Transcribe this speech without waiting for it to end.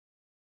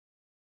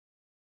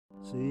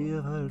Sea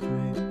of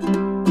heartbreak,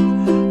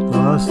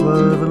 lost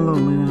love and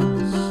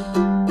loneliness,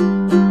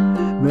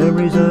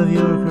 memories of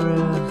your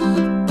caress,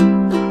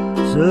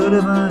 so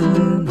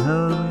divine.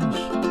 How I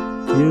wish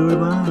you were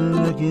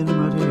mine again,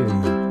 my dear.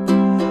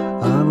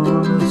 I'm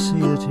on the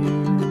sea of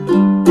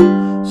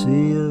tears,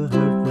 sea of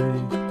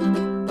heartbreak,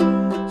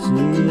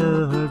 sea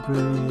of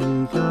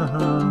heartbreak,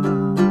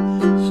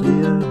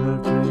 sea of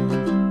heartbreak,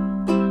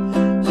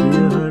 sea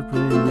of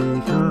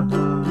heartbreak,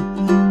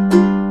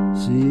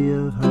 sea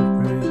of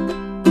heartbreak.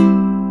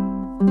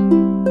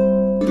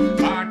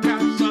 I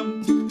got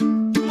some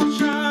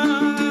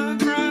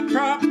oceanfront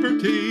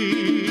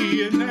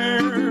property in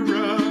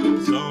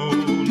Arizona.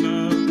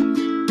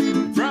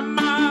 From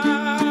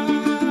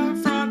my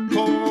front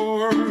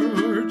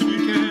porch, you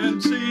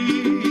can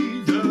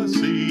see the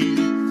sea.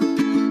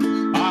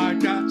 I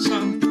got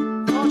some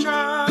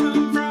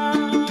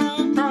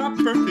oceanfront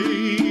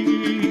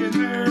property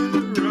in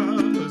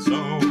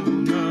Arizona.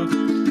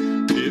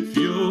 If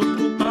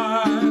you'll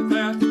buy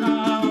that,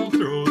 I'll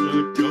throw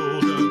the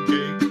Golden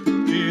Gate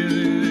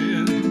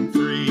in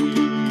free.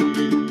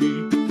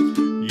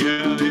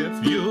 Yeah,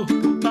 if you'll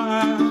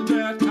buy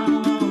that,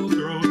 I'll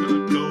throw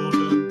the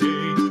Golden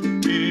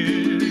Gate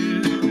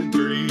in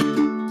free.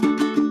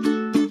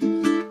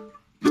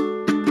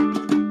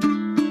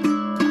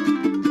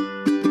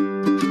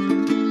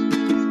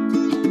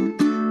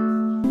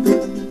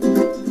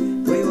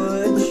 We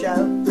would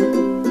shout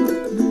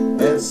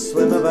and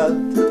swim about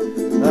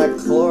like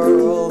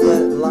coral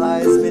that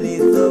lies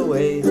beneath the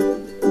wave.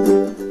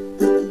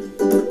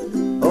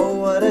 Oh,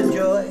 what a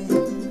joy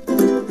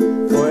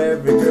for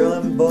every girl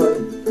and boy,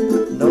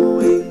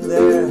 knowing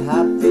they're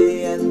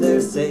happy and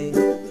they're safe.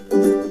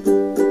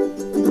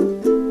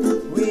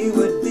 We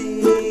would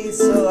be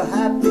so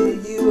happy,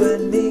 you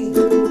and me.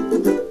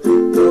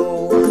 No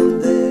one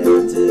there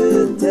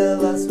to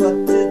tell us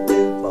what to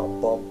do.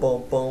 Boom, boom,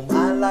 boom, boom.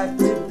 I like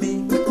to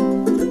be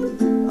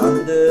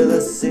under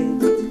the sea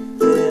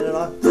in an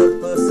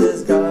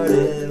octopus's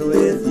garden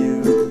with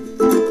you.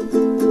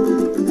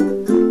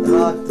 An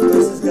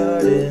octopus's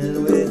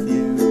garden with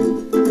you.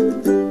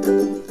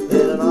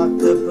 In an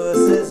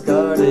octopus's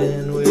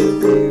garden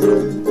with you.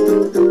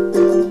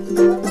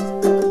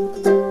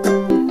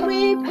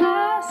 We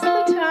pass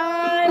the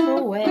time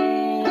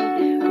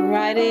away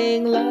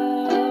writing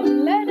love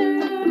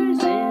letters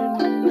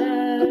in the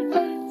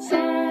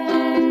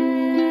sand.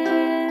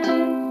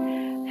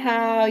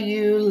 How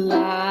you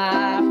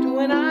laughed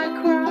when I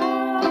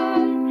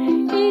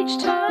cried each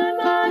time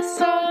I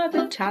saw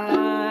the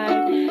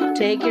tide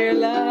take your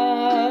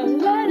love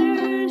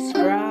letters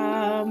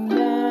from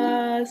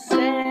the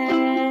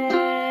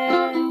sand.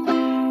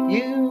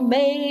 You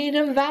made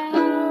a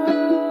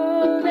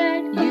vow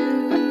that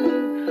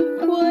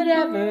you would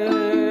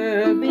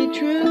ever be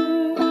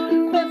true,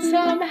 but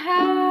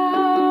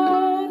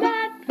somehow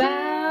that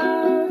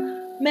vow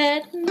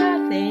meant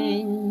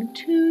nothing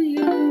to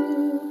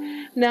you.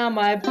 Now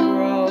my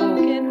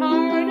broken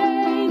heart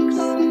aches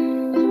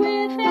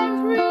with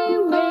every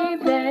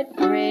wave that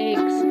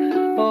breaks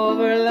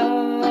over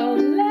love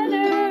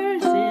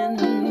letters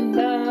in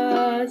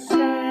the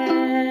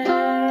sand.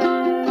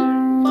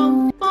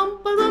 Bum, bum,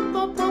 ba-dum,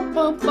 bum, bum,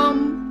 bum,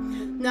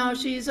 bum. Now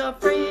she's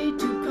afraid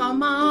to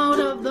come out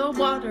of the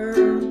water,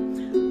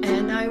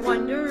 and I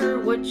wonder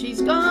what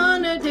she's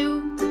gonna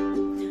do.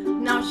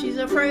 Now she's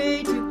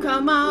afraid to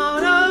come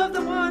out of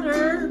the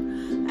water,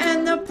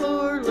 and the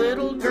poor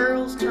little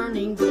girl's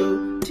turning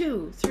blue.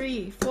 2,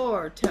 3,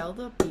 4, tell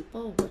the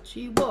people what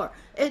she wore.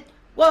 It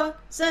was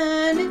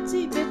an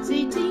itsy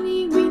bitsy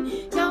teeny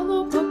weeny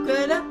yellow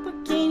polka dot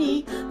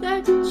bikini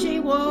that she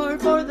wore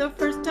for the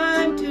first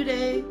time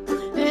today.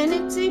 An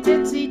itsy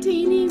bitsy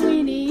teeny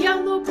weeny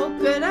yellow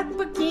polka dot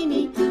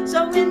bikini,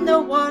 so in the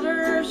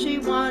water she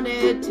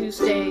wanted to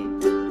stay.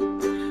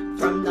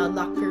 From the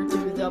locker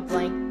to the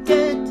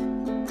blanket,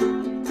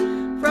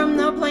 from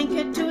the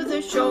blanket to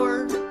the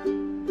shore,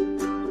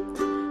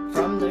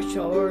 from the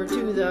shore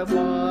to the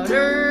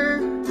water,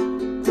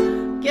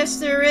 guess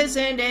there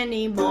isn't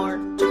any more.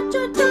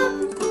 Cha-cha-cha.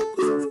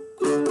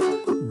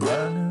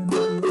 Running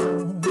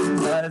along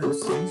by the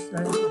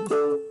seaside,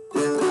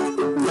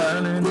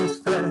 running as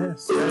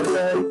fast as I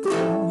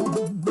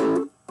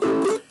can.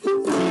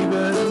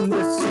 Even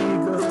the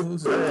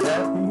seagulls are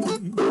happy,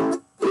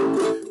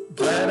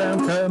 glad I'm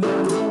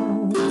coming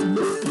home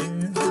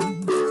again.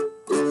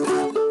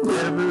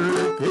 Never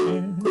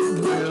again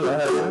will I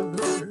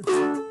ever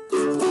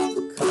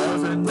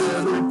cause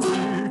another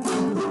tear to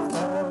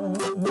fall.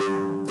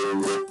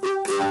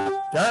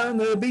 Down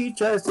the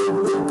beach I see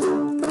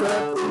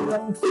what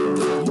belongs to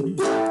me.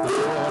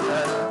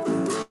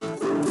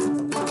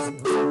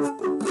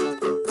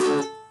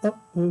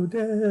 Oh,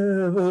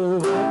 devil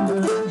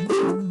woman,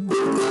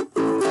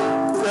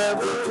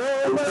 devil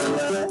woman,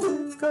 let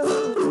go.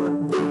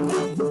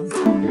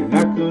 You're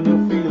not gonna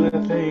feel a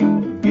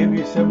thing. Give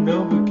you some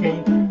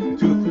Novocaine. The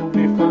tooth will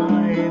be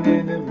fine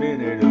in a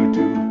minute or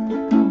two.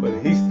 But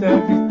he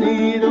stuck his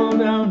needle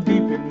down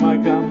deep in my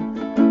gum.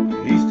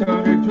 He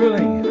started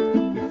drilling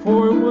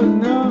before it was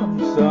numb.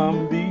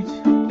 Some beach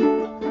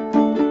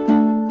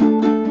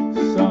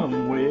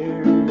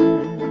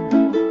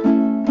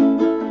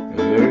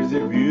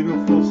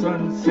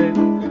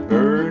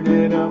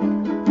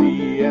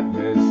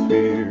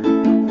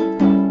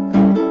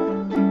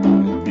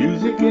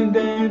music and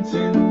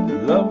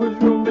dancing, lovers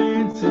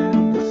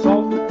romancing, the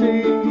salty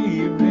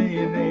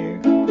evening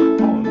air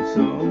on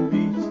some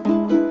beach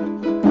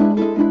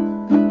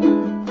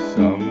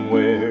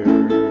somewhere.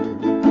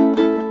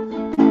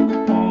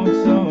 On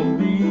some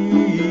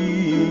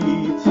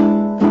beach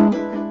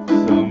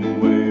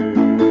somewhere.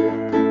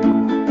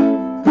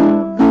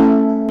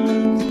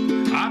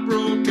 I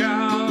broke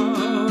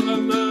out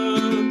of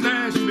the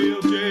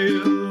Nashville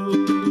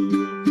jail.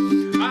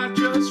 I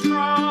just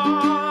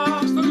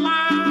crossed the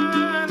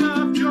line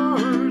of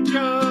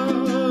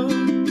Georgia,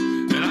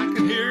 and I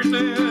can hear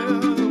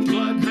them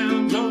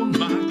bloodhounds on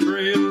my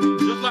trail.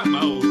 Just like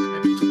my old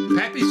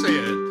pappy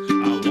said,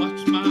 I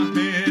washed my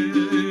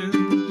hands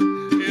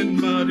in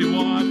muddy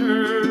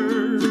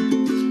water.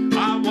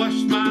 I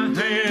washed my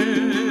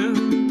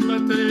hands,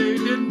 but they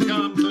didn't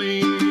come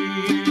clean.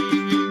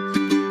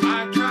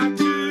 I tried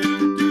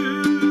to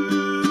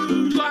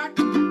do like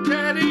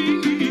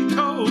Daddy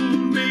told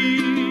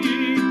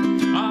me,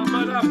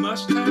 but I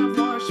must have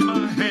washed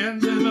my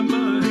hands in a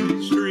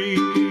muddy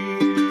stream.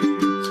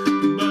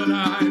 But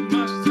I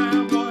must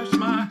have washed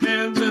my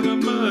hands in a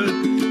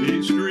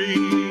muddy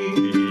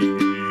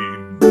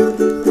stream.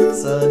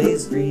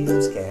 Sonny's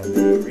dreams can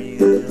be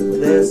real,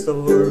 their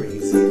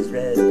stories he's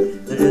read.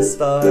 They're just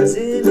stars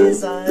in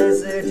his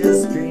eyes, they're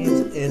just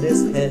dreams in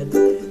his head.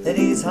 And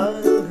he's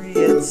hungry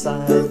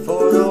inside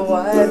for the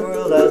wide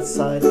world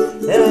outside.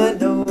 And I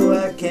know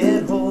I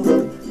can't hold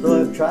him,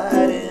 though I've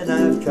tried and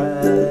I've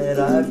tried,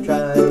 I've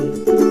tried.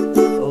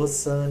 Oh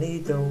Sonny,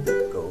 don't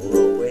go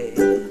away,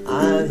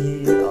 I'm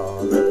here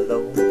all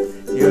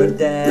alone. Your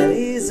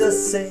daddy's a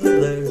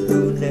sailor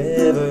who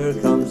never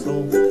comes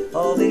home.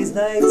 All these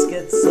nights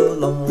get so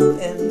long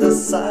and the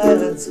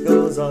silence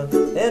goes on,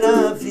 and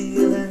I'm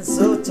feeling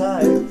so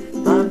tired,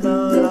 I'm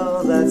not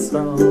all that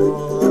strong.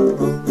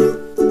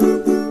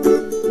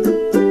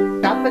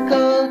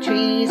 Tropical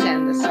trees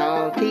and the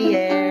salty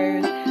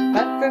airs,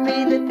 but for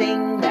me the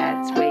thing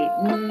that's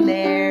waiting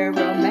there,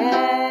 romance.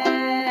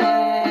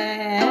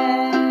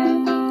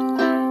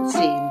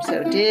 Seems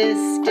so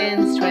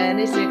distant,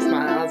 26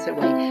 miles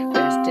away,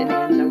 resting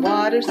in the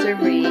water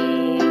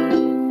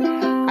serene.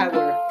 I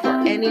work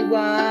for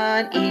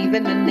anyone,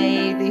 even the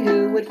Navy,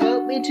 who would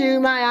float me to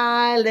my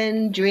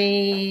island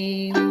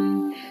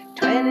dream.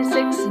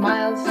 26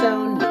 miles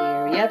so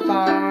near yet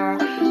far,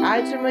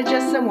 I'd swim with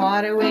just some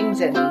water wings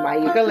and my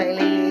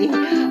ukulele.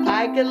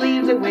 I could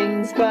leave the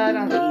wings, but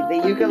I'll leave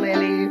the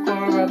ukulele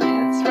for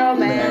romance,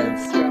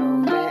 romance,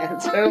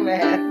 romance,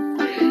 romance.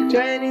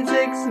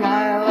 26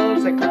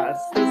 miles across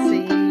the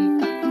sea,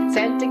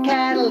 Santa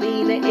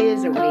Catalina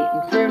is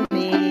a-waiting for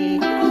me.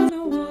 On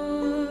a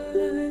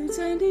white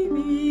sandy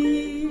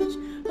beach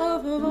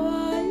of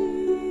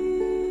Hawaii,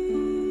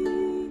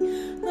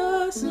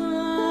 the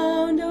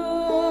sound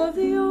of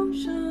the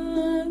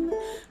ocean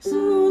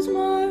soothes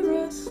my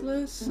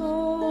restless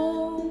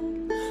soul.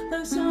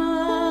 The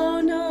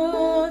sound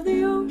of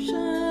the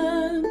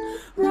ocean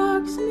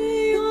rocks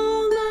me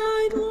all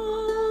night long.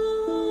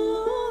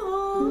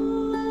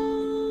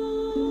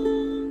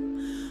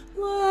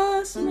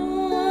 Last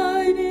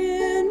night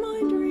in my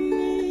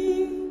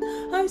dream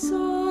I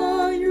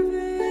saw your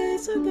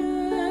face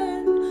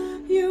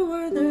again. You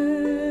were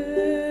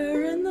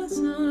there in the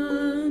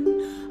sun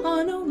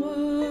on a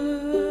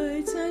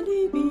white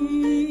sandy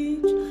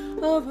beach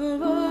of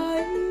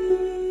Hawaii.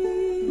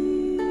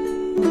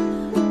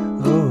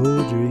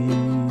 Oh,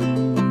 dream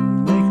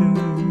maker,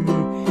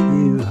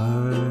 you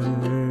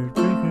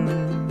heartbreaker,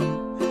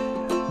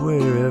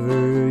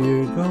 wherever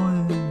you're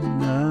going,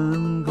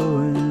 I'm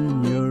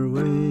going your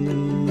way.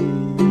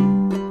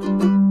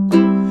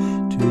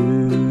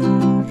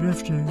 Two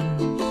drifters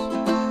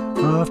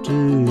off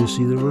to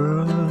see the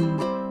world,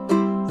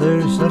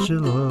 there's such a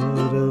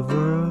lot of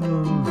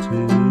world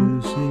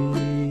to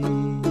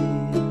see.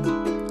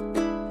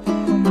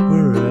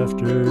 We're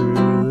after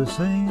the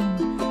same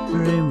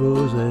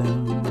rainbow's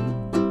end,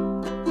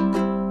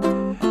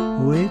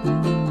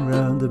 waiting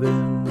round the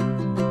bend,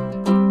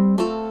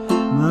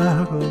 my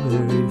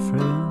huckleberry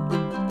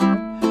friend,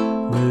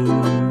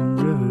 Moon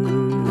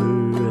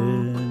River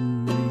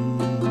and me.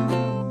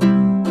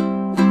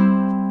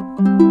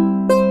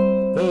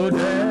 Oh,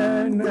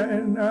 Dan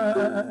and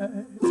I,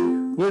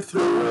 with the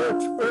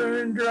roots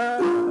burned dry,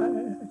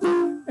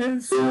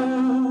 and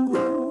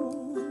souls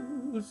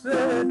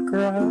that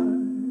cry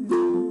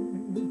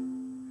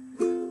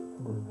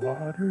for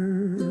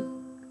water,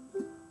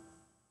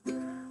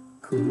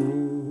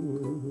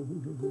 cool,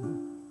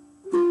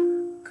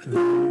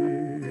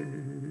 clear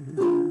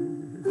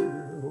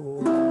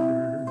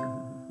water.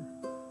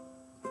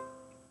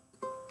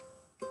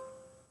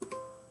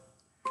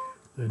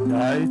 The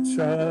nights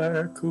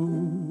are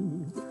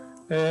cool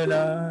and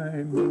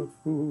I'm a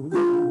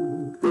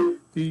fool.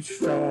 Each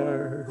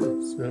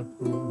star's a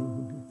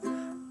pool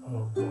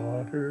of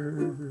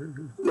water.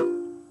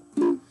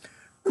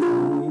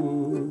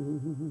 Cool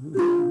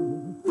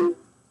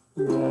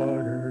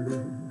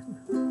water.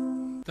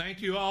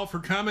 Thank you all for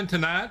coming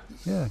tonight.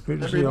 Yeah,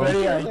 great to see you all.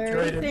 Everybody, I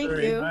enjoyed it Thank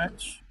very you.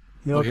 much.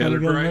 Y'all We had come a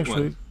again great next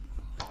one. week.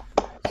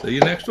 See you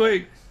next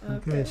week.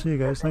 Okay, see you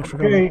guys. Thanks for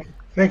coming. Okay,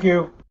 thank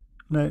you.